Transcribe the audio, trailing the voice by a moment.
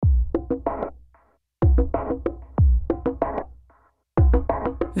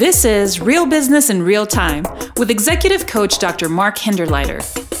This is Real Business in Real Time with executive coach Dr. Mark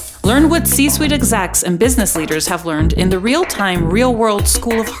Hinderleiter. Learn what C-suite execs and business leaders have learned in the real-time, real-world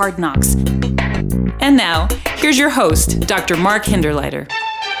School of Hard Knocks. And now, here's your host, Dr. Mark Hinderleiter.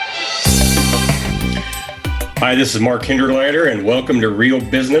 Hi, this is Mark Hinderleiter, and welcome to Real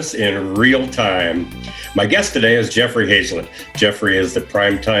Business in Real Time. My guest today is Jeffrey Hayzlett. Jeffrey is the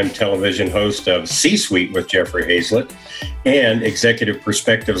primetime television host of C-Suite with Jeffrey Hayzlett and Executive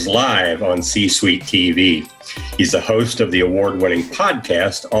Perspectives Live on C-Suite TV. He's the host of the award-winning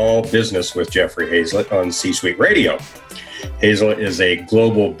podcast, All Business with Jeffrey Hayzlett on C-Suite Radio. Hayzlett is a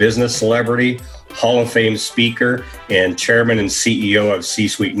global business celebrity, Hall of Fame speaker, and chairman and CEO of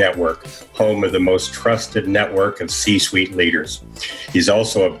C-Suite Network, home of the most trusted network of C-Suite leaders. He's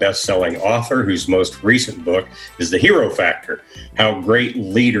also a best-selling author whose most recent book is The Hero Factor: How Great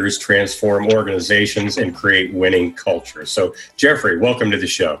Leaders Transform Organizations and Create Winning Culture. So, Jeffrey, welcome to the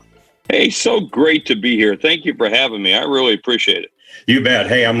show. Hey, so great to be here. Thank you for having me. I really appreciate it. You bet.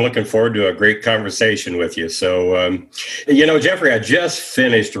 Hey, I'm looking forward to a great conversation with you. So, Jeffrey, I just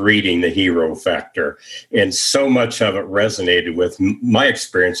finished reading The Hero Factor, and so much of it resonated with my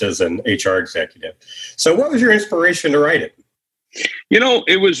experience as an HR executive. So what was your inspiration to write it? You know,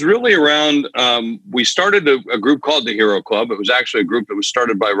 it was really around, we started a group called the Hero Club. It was actually a group that was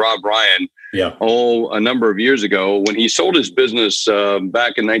started by Rob Ryan a number of years ago. When he sold his business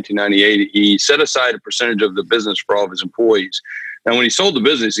back in 1998, he set aside a percentage of the business for all of his employees. And when he sold the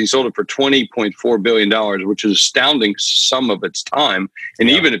business, he sold it for $20.4 billion, which is an astounding sum of its time. And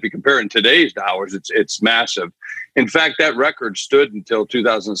even if you compare it in today's dollars, it's massive. In fact, that record stood until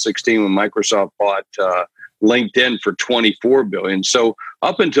 2016 when Microsoft bought LinkedIn for $24 billion. So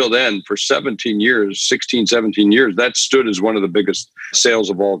up until then, for 17 years, that stood as one of the biggest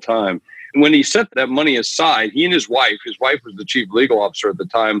sales of all time. And when he set that money aside, he and his wife was the chief legal officer at the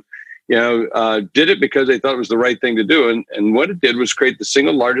time, did it because they thought it was the right thing to do. And what it did was create the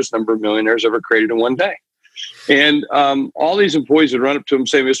single largest number of millionaires ever created in one day. And all these employees would run up to him and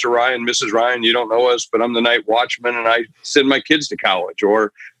say, Mr. Ryan, Mrs. Ryan, you don't know us, but I'm the night watchman and I send my kids to college.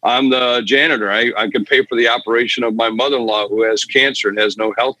 Or I'm the janitor. I can pay for the operation of my mother-in-law who has cancer and has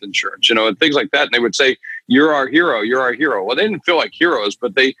no health insurance, and things like that. And they would say, you're our hero, you're our hero. Well, they didn't feel like heroes,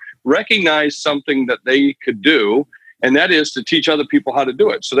 but they recognized something that they could do. And that is to teach other people how to do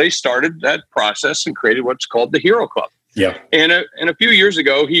it. So they started that process and created what's called the Hero Club. Yeah. And a few years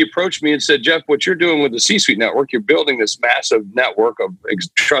ago, he approached me and said, Jeff, what you're doing with the C-Suite Network, you're building this massive network of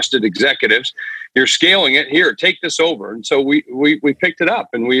trusted executives. You're scaling it. Here, take this over. And so we picked it up,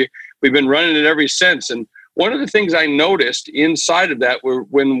 and we've been running it ever since. And one of the things I noticed inside of that were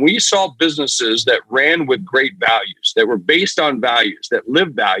when we saw businesses that ran with great values, that were based on values, that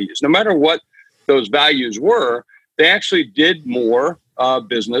lived values, no matter what those values were, they actually did more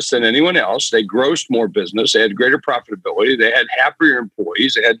business than anyone else. They grossed more business. They had greater profitability. They had happier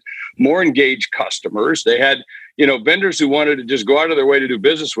employees. They had more engaged customers. They had, vendors who wanted to just go out of their way to do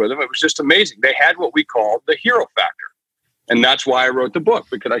business with them. It was just amazing. They had what we call the hero factor. And that's why I wrote the book,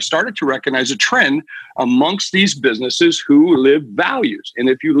 because I started to recognize a trend amongst these businesses who live values. And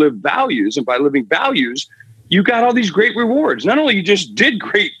if you live values, and by living values, you got all these great rewards. Not only you just did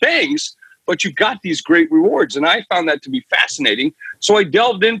great things, but you got these great rewards. And I found that to be fascinating. So I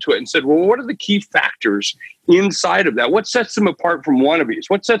delved into it and said, well, what are the key factors inside of that? What sets them apart from wannabes?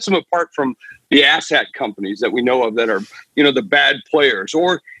 What sets them apart from the asset companies that we know of that are, the bad players,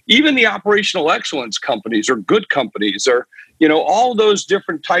 or even the operational excellence companies or good companies, or, all those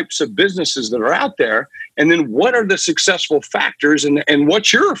different types of businesses that are out there. And then what are the successful factors, and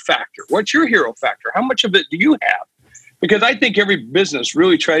what's your factor? What's your hero factor? How much of it do you have? Because I think every business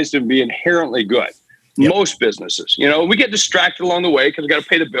really tries to be inherently good. Yep. Most businesses, we get distracted along the way because we got to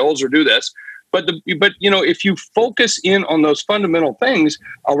pay the bills or do this. But if you focus in on those fundamental things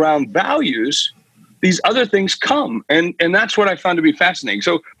around values, these other things come. And that's what I found to be fascinating.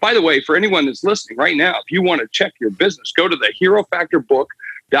 So, by the way, for anyone that's listening right now, if you want to check your business, go to the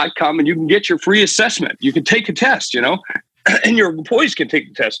HeroFactorBook.com and you can get your free assessment. You can take a test, and your employees can take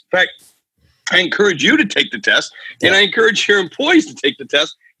the test. In fact, I encourage you to take the test, and I encourage your employees to take the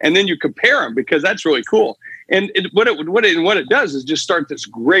test, and then you compare them, because that's really cool. And what it does is just start this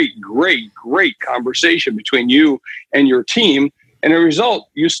great conversation between you and your team, and as a result,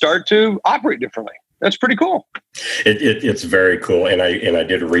 you start to operate differently. That's pretty cool. It's very cool, and I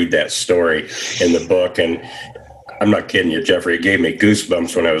did read that story in the book, and I'm not kidding you, Jeffrey. It gave me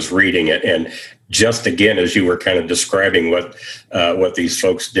goosebumps when I was reading it, and just again, as you were kind of describing what these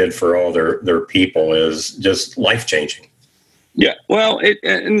folks did for all their people, is just life-changing. Yeah, well,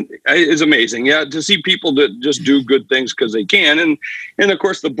 it's amazing. Yeah, to see people that just do good things because they can, and of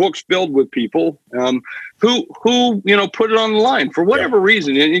course the book's filled with people who put it on the line for whatever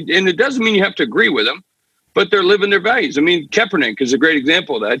reason, and it doesn't mean you have to agree with them, but they're living their values. I mean, Kaepernick is a great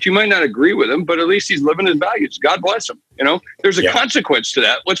example of that. You might not agree with him, but at least he's living his values. God bless him. There's a consequence to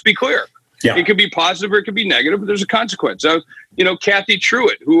that. Let's be clear. Yeah. It could be positive or it could be negative, but there's a consequence. Kathy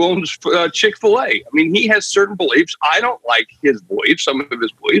Truitt, who owns Chick-fil-A. I mean, he has certain beliefs. I don't like his beliefs, some of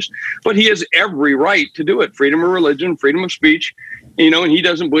his beliefs, but he has every right to do it. Freedom of religion, freedom of speech, and he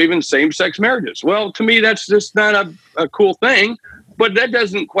doesn't believe in same-sex marriages. Well, to me, that's just not a cool thing, but that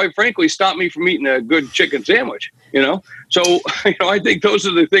doesn't, quite frankly, stop me from eating a good chicken sandwich, So, I think those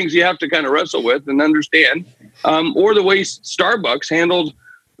are the things you have to kind of wrestle with and understand. Or the way Starbucks handled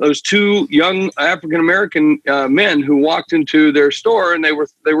those two young African-American men who walked into their store and they were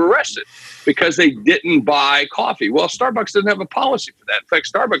arrested because they didn't buy coffee. Well, Starbucks doesn't have a policy for that. In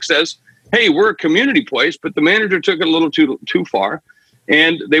fact, Starbucks says, hey, we're a community place, but the manager took it a little too far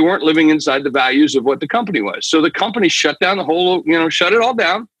and they weren't living inside the values of what the company was. So the company shut down shut it all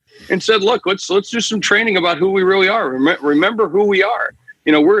down and said, look, let's do some training about who we really are. Remember who we are.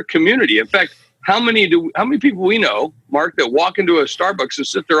 We're a community. In fact, how many people we know, Mark, that walk into a Starbucks and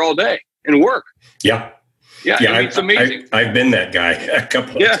sit there all day and work? Yeah. Yeah, it's amazing. I've been that guy a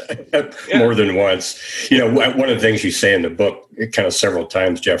couple of times, more than once. One of the things you say in the book kind of several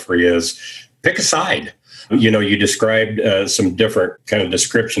times, Jeffrey, is pick a side. You described some different kind of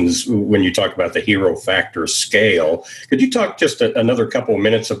descriptions when you talk about the hero factor scale. Could you talk just another couple of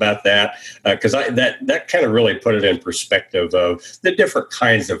minutes about that? Because that kind of really put it in perspective of the different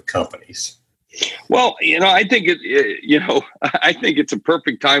kinds of companies. Well, I think I think it's a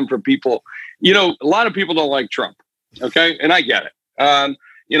perfect time for people. A lot of people don't like Trump. Okay. And I get it.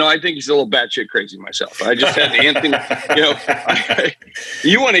 I think he's a little batshit crazy myself. I just had Anthony,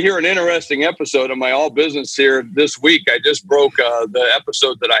 you want to hear an interesting episode of my All Business here this week. I just broke the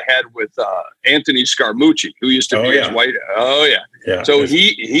episode that I had with Anthony Scaramucci, who used to be his white. Oh yeah. So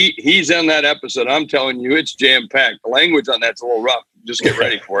he's in that episode. I'm telling you, it's jam packed. The language on that's a little rough. Just get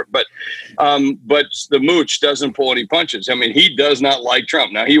ready for it. But the mooch doesn't pull any punches. I mean, he does not like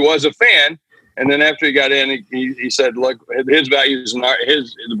Trump. Now, he was a fan. And then after he got in, he said, look, his values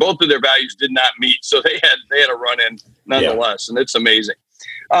and both of their values did not meet. So they had a run in nonetheless. And it's amazing.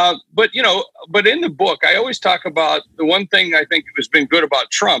 But in the book, I always talk about the one thing I think has been good about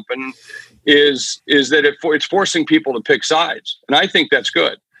Trump and is that it's forcing people to pick sides. And I think that's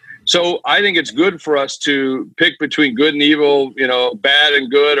good. So I think it's good for us to pick between good and evil, bad and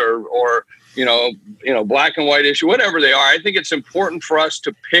good, or black and white issue, whatever they are. I think it's important for us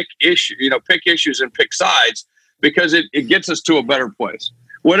to pick issues and pick sides because it gets us to a better place,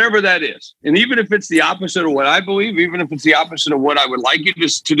 whatever that is. And even if it's the opposite of what I believe, even if it's the opposite of what I would like you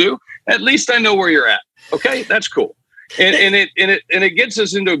to do, at least I know where you're at. Okay, that's cool. And it gets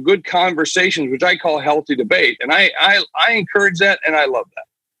us into good conversations, which I call healthy debate. And I encourage that, and I love that.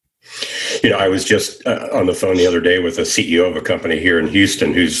 I was just on the phone the other day with a CEO of a company here in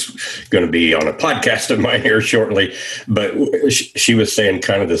Houston who's going to be on a podcast of mine here shortly. But she was saying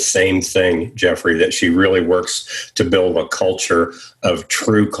kind of the same thing, Jeffrey, that she really works to build a culture of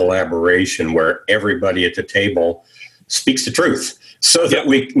true collaboration where everybody at the table speaks the truth so that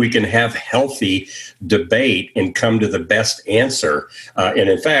we can have healthy debate and come to the best answer. And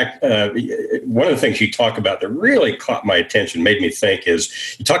in fact, one of the things you talk about that really caught my attention, made me think,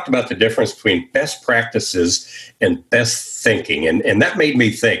 is you talked about the difference between best practices and best thinking. And that made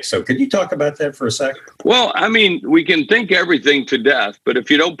me think. So could you talk about that for a second? Well, I mean, we can think everything to death, but if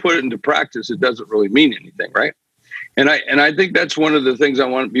you don't put it into practice, it doesn't really mean anything, right? And I think that's one of the things I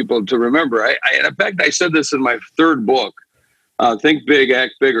want people to remember. In fact, I said this in my third book, Think Big,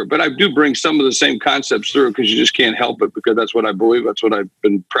 Act Bigger. But I do bring some of the same concepts through because you just can't help it, because that's what I believe. That's what I've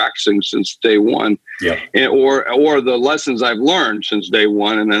been practicing since day one. Yeah. Or the lessons I've learned since day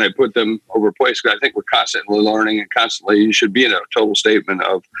one, and then I put them over place because I think we're constantly learning, and constantly you should be in a total statement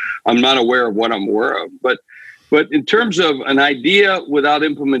of I'm not aware of what I'm aware of. But in terms of an idea without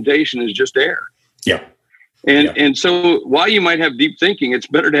implementation is just air. Yeah. And so while you might have deep thinking, it's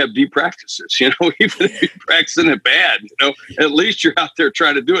better to have deep practices, even if you're practicing it bad, at least you're out there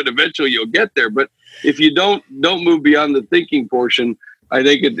trying to do it. Eventually you'll get there. But if you don't move beyond the thinking portion, I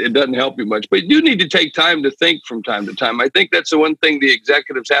think it doesn't help you much. But you do need to take time to think from time to time. I think that's the one thing the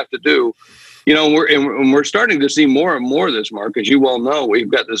executives have to do. We're starting to see more and more of this, Mark, as you well know. We've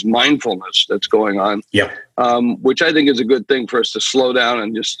got this mindfulness that's going on, which I think is a good thing for us to slow down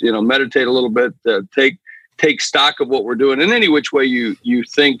and just, meditate a little bit, take stock of what we're doing in any which way you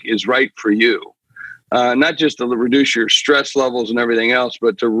think is right for you. not just to reduce your stress levels and everything else,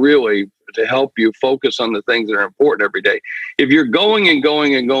 but to help you focus on the things that are important every day. If you're going and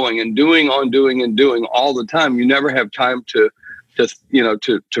going and going and doing all the time, you never have time to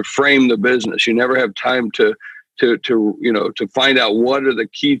frame the business. You never have time to find out what are the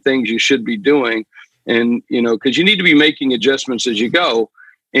key things you should be doing. And, because you need to be making adjustments as you go.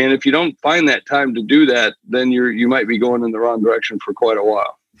 And if you don't find that time to do that, then you might be going in the wrong direction for quite a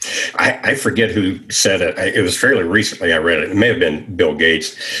while. I forget who said it. It was fairly recently I read it. It may have been Bill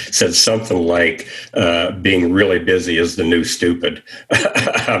Gates. Said something like being really busy is the new stupid.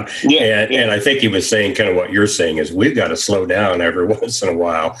 And I think he was saying kind of what you're saying is we've got to slow down every once in a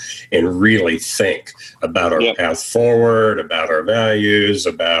while and really think about our path forward, about our values,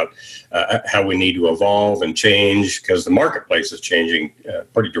 about how we need to evolve and change, because the marketplace is changing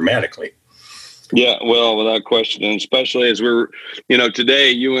pretty dramatically. Yeah, well, without question, and especially as we're, today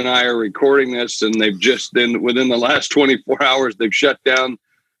you and I are recording this, and they've just been within the last 24 hours, they've shut down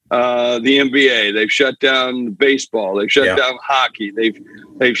the NBA, they've shut down baseball, they've shut down hockey,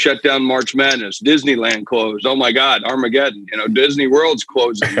 they've shut down March Madness, Disneyland closed. Oh my God, Armageddon! Disney World's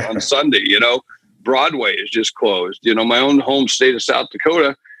closing on Sunday. Broadway is just closed. My own home state of South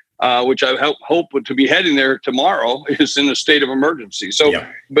Dakota, which I hope to be heading there tomorrow, is in a state of emergency. So,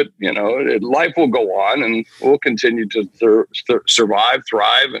 but life will go on, and we'll continue to survive,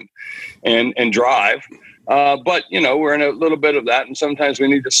 thrive, and drive. But we're in a little bit of that, and sometimes we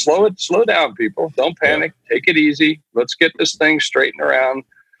need to slow down. People, don't panic. Take it easy. Let's get this thing straightened around.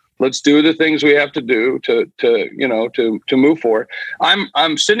 Let's do the things we have to do to move forward.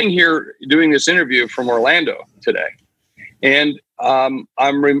 I'm sitting here doing this interview from Orlando today, and I'm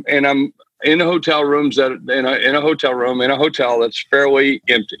in hotel rooms in a hotel that's fairly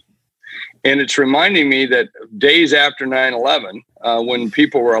empty, and it's reminding me that days after 9/11, when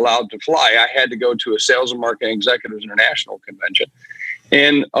people were allowed to fly, I had to go to a Sales and Marketing Executives International convention,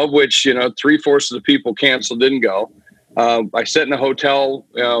 and of which 3/4 of the people canceled, didn't go. I sat in a hotel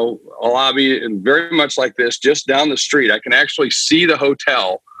a lobby, and very much like this, just down the street, I can actually see the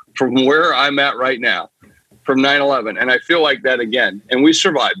hotel from where I'm at right now. From 9/11, and I feel like that again. And we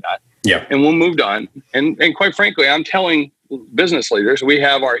survived that. Yeah. And we'll moved on. And quite frankly, I'm telling business leaders, we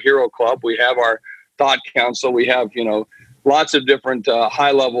have our Hero Club, we have our Thought Council, we have, lots of different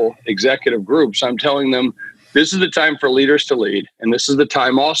high-level executive groups. I'm telling them this is the time for leaders to lead. And this is the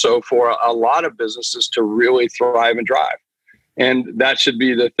time also for a lot of businesses to really thrive and drive. And that should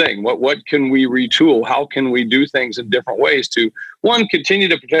be the thing. What can we retool? How can we do things in different ways to, one, continue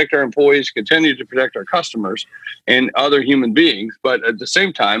to protect our employees, continue to protect our customers and other human beings, but at the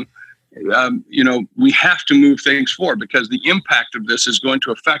same time, we have to move things forward, because the impact of this is going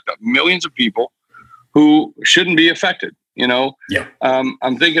to affect millions of people who shouldn't be affected.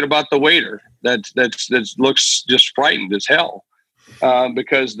 I'm thinking about the waiter that looks just frightened as hell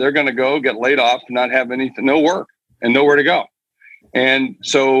because they're going to go get laid off, not have no work and nowhere to go. And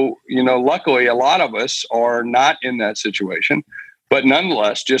so, luckily, a lot of us are not in that situation, but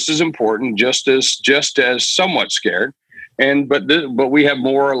nonetheless, just as important, just as somewhat scared. But we have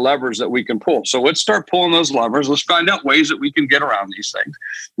more levers that we can pull. So let's start pulling those levers. Let's find out ways that we can get around these things.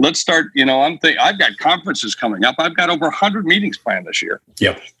 Let's start. I've got conferences coming up. I've got over 100 meetings planned this year.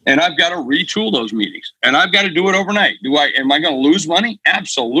 Yeah, and I've got to retool those meetings, and I've got to do it overnight. Am I going to lose money?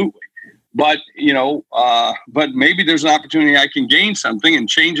 Absolutely. But, but maybe there's an opportunity I can gain something and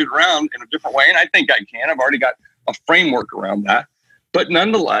change it around in a different way. And I think I can. I've already got a framework around that. But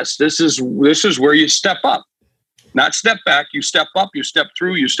nonetheless, this is where you step up, not step back. You step up, you step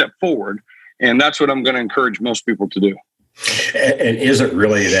through, you step forward. And that's what I'm going to encourage most people to do. And is it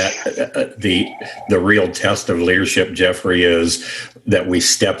really that the real test of leadership, Jeffrey, is that we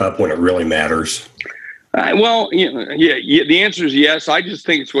step up when it really matters? The answer is yes. I just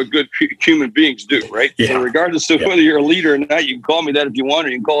think it's what good human beings do, right? Yeah. So regardless of whether you're a leader or not, you can call me that if you want,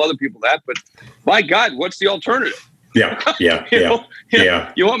 or you can call other people that. But my God, what's the alternative? Yeah.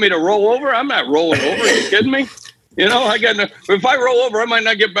 You want me to roll over? I'm not rolling over. Are you kidding me? If I roll over, I might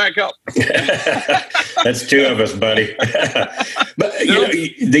not get back up. That's two of us, buddy. But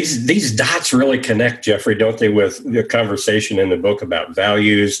these dots really connect, Jeffrey, don't they, with the conversation in the book about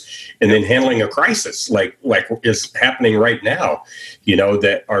values and then handling a crisis like is happening right now.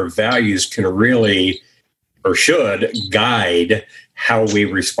 That our values can really, or should, guide how we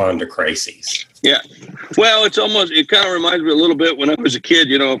respond to crises. Yeah. Well, it kind of reminds me a little bit when I was a kid,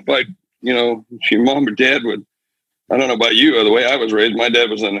 if your mom or dad would, I don't know about you or the way I was raised. My dad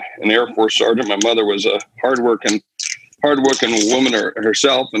was an Air Force sergeant. My mother was a hardworking woman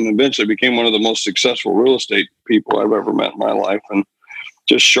herself, and eventually became one of the most successful real estate people I've ever met in my life. And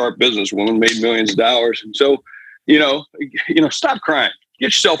just sharp businesswoman, made millions of dollars. And so, stop crying. Get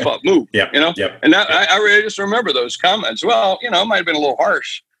yourself up, move. And that, I really just remember those comments. Well, it might have been a little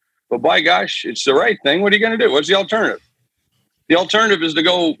harsh, but by gosh, it's the right thing. What are you going to do? What's the alternative? The alternative is to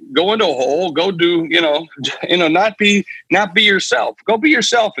go into a hole, go do, not be yourself. Go be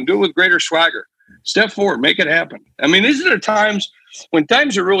yourself and do it with greater swagger. Step forward, make it happen. I mean, these are the times when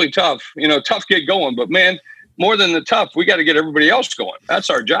times are really tough, tough get going, but man, more than the tough, we got to get everybody else going.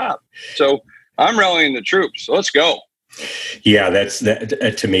 That's our job. So I'm rallying the troops. Let's go. Yeah,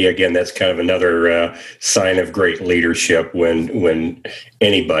 that to me, again, that's kind of another sign of great leadership when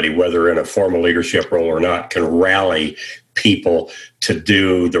anybody, whether in a formal leadership role or not, can rally people to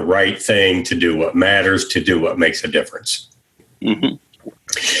do the right thing, to do what matters, to do what makes a difference. Mm-hmm.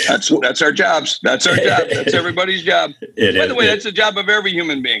 That's our jobs. That's our job. That's everybody's job. By the way, that's the job of every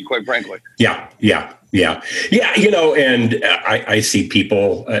human being, quite frankly. Yeah. And I see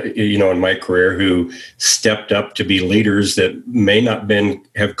people, in my career who stepped up to be leaders that may not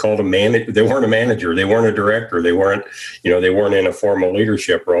have called a manager. They weren't a manager. They weren't a director. They weren't in a formal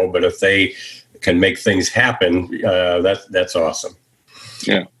leadership role. But if they can make things happen, that's awesome.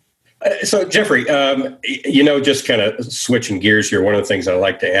 Yeah. So, Jeffrey, just kind of switching gears here, one of the things I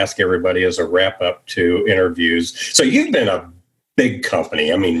like to ask everybody as a wrap up to interviews. So you've been a big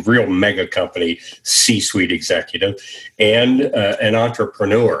company, real mega company, C-suite executive, and an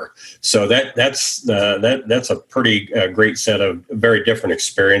entrepreneur. So that's a pretty great set of very different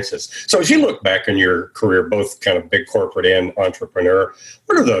experiences. So as you look back in your career, both kind of big corporate and entrepreneur,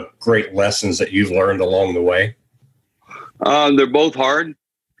 what are the great lessons that you've learned along the way? They're both hard.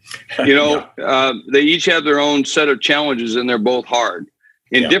 They each have their own set of challenges, and they're both hard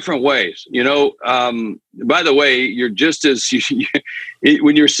in different ways. By the way, you're just as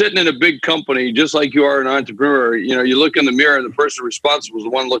when you're sitting in a big company, just like you are an entrepreneur. You look in the mirror, and the person responsible is the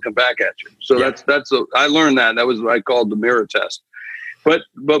one looking back at you. So I learned that. That was what I called the mirror test. But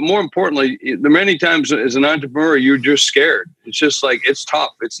more importantly, the many times as an entrepreneur, you're just scared. It's just like it's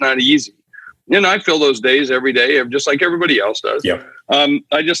tough. It's not easy. And I feel those days every day, just like everybody else does. Yeah.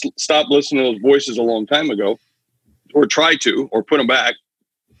 I just stopped listening to those voices a long time ago, or try to, or put them back,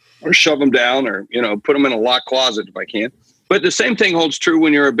 or shove them down, or put them in a locked closet if I can. But the same thing holds true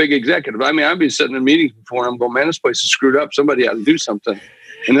when you're a big executive. I've been sitting in meetings before, and I'm going, man, this place is screwed up. Somebody ought to do something.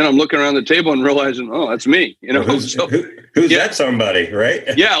 And then I'm looking around the table and realizing, oh, that's me. Who's that somebody, right?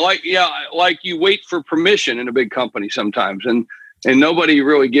 Like you wait for permission in a big company sometimes, and nobody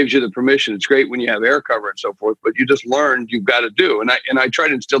really gives you the permission. It's great when you have air cover and so forth, but you just learn you've got to do. And I try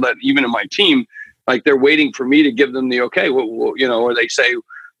to instill that even in my team, like they're waiting for me to give them the okay. Well, or they say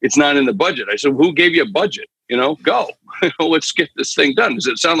it's not in the budget. I said, who gave you a budget? Go. Let's get this thing done. Does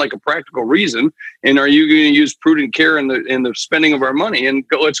it sound like a practical reason? And are you going to use prudent care in the spending of our money? And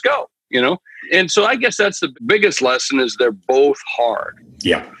let's go. And so I guess that's the biggest lesson is they're both hard.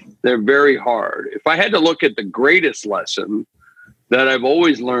 Yeah, they're very hard. If I had to look at the greatest lesson that I've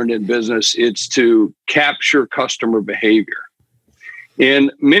always learned in business, it's to capture customer behavior.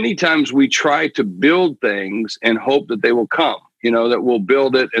 And many times we try to build things and hope that they will come, that we'll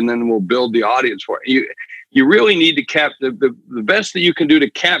build it and then we'll build the audience for it. You really need to capture the best that you can do to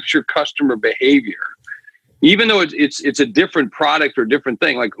capture customer behavior. Even though it's a different product or different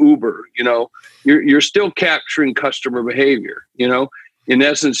thing like Uber, you're still capturing customer behavior, In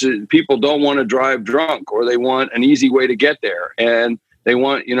essence, people don't want to drive drunk, or they want an easy way to get there, and they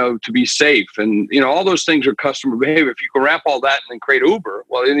want, to be safe. And, all those things are customer behavior. If you can wrap all that and then create Uber,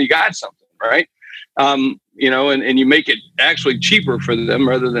 well, then you got something, right? And you make it actually cheaper for them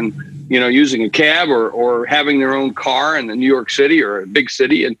rather than, using a cab or having their own car in the New York City or a big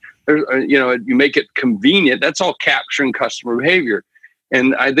city. And, you make it convenient. That's all capturing customer behavior.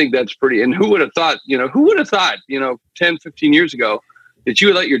 And I think that's pretty, and who would have thought, 10, 15 years ago, that you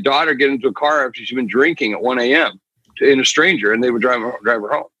would let your daughter get into a car after she's been drinking at 1 a.m. in a stranger and they would drive her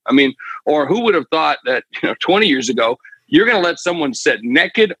home. Or who would have thought that, 20 years ago, you're going to let someone sit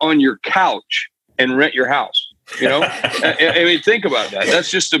naked on your couch and rent your house? Think about that. That's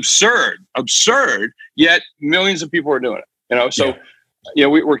just absurd, yet millions of people are doing it,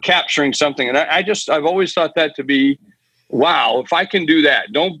 we're capturing something. And I've always thought that to be, wow, if I can do that,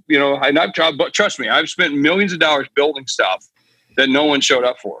 but trust me, I've spent millions of dollars building stuff that no one showed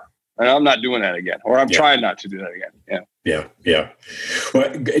up for. And I'm not doing that again, or I'm trying not to do that again. Yeah.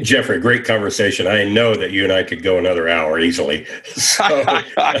 Well, Jeffrey, great conversation. I know that you and I could go another hour easily. So,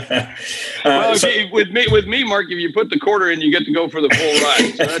 with me, Mark, if you put the quarter in, you get to go for the full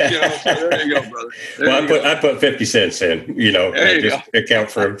ride. So that's, so there you go, brother. I put 50 cents in, just account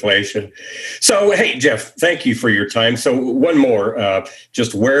for inflation. So, hey, Jeff, thank you for your time. So one more,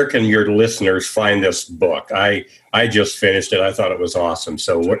 just where can your listeners find this book? I just finished it. I thought it was awesome.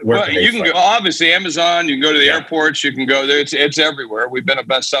 So where can they you can go? Obviously, Amazon. You can go to the airports. You can go there. It's everywhere. We've been a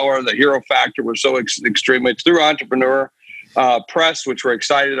bestseller. The Hero Factor. We're so extremely. It's through Entrepreneur Press, which we're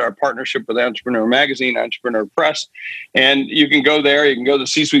excited. Our partnership with Entrepreneur Magazine, Entrepreneur Press, and you can go there. You can go to the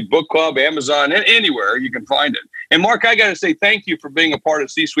C-Suite Book Club, Amazon, and anywhere you can find it. And Mark, I got to say thank you for being a part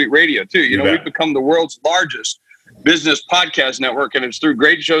of C-Suite Radio too. We've become the world's largest business podcast network, and it's through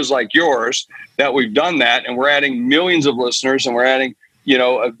great shows like yours that we've done that, and we're adding millions of listeners, and we're adding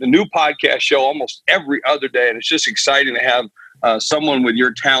the new podcast show almost every other day, and it's just exciting to have someone with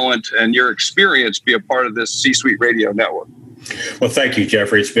your talent and your experience be a part of this C-Suite Radio network. Well, thank you,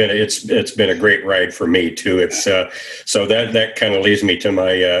 Jeffrey. It's been a great ride for me too. It's so that kind of leads me to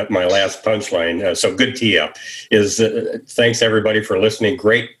my last punchline. So good tee up is thanks everybody for listening.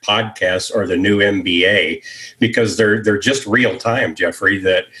 Great podcasts are the new MBA because they're just real time, Jeffrey.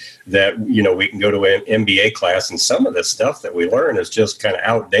 That we can go to an MBA class and some of the stuff that we learn is just kind of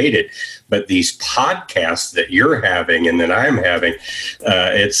outdated. But these podcasts that you're having and that I'm having,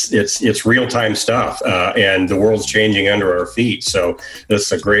 it's real time stuff, and the world's changing under our feet. So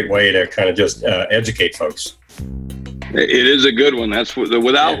this is a great way to kind of just educate folks. It is a good one. That's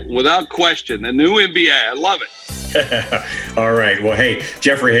without question. The new MBA. I love it. All right. Well, hey,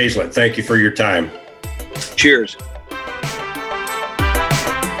 Jeffrey Hayzlett, thank you for your time. Cheers.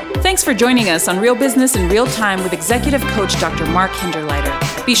 Thanks for joining us on Real Business in Real Time with executive coach Dr. Mark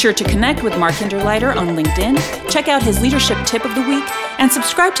Hinderleiter. Be sure to connect with Mark Hinderleiter on LinkedIn, check out his leadership tip of the week, and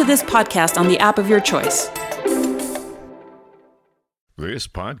subscribe to this podcast on the app of your choice. This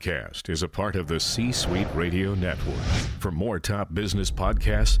podcast is a part of the C-Suite Radio Network. For more top business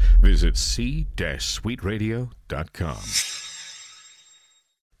podcasts, visit c-suiteradio.com.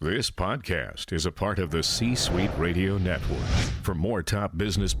 This podcast is a part of the C-Suite Radio Network. For more top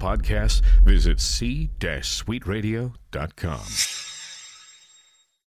business podcasts, visit c-suiteradio.com.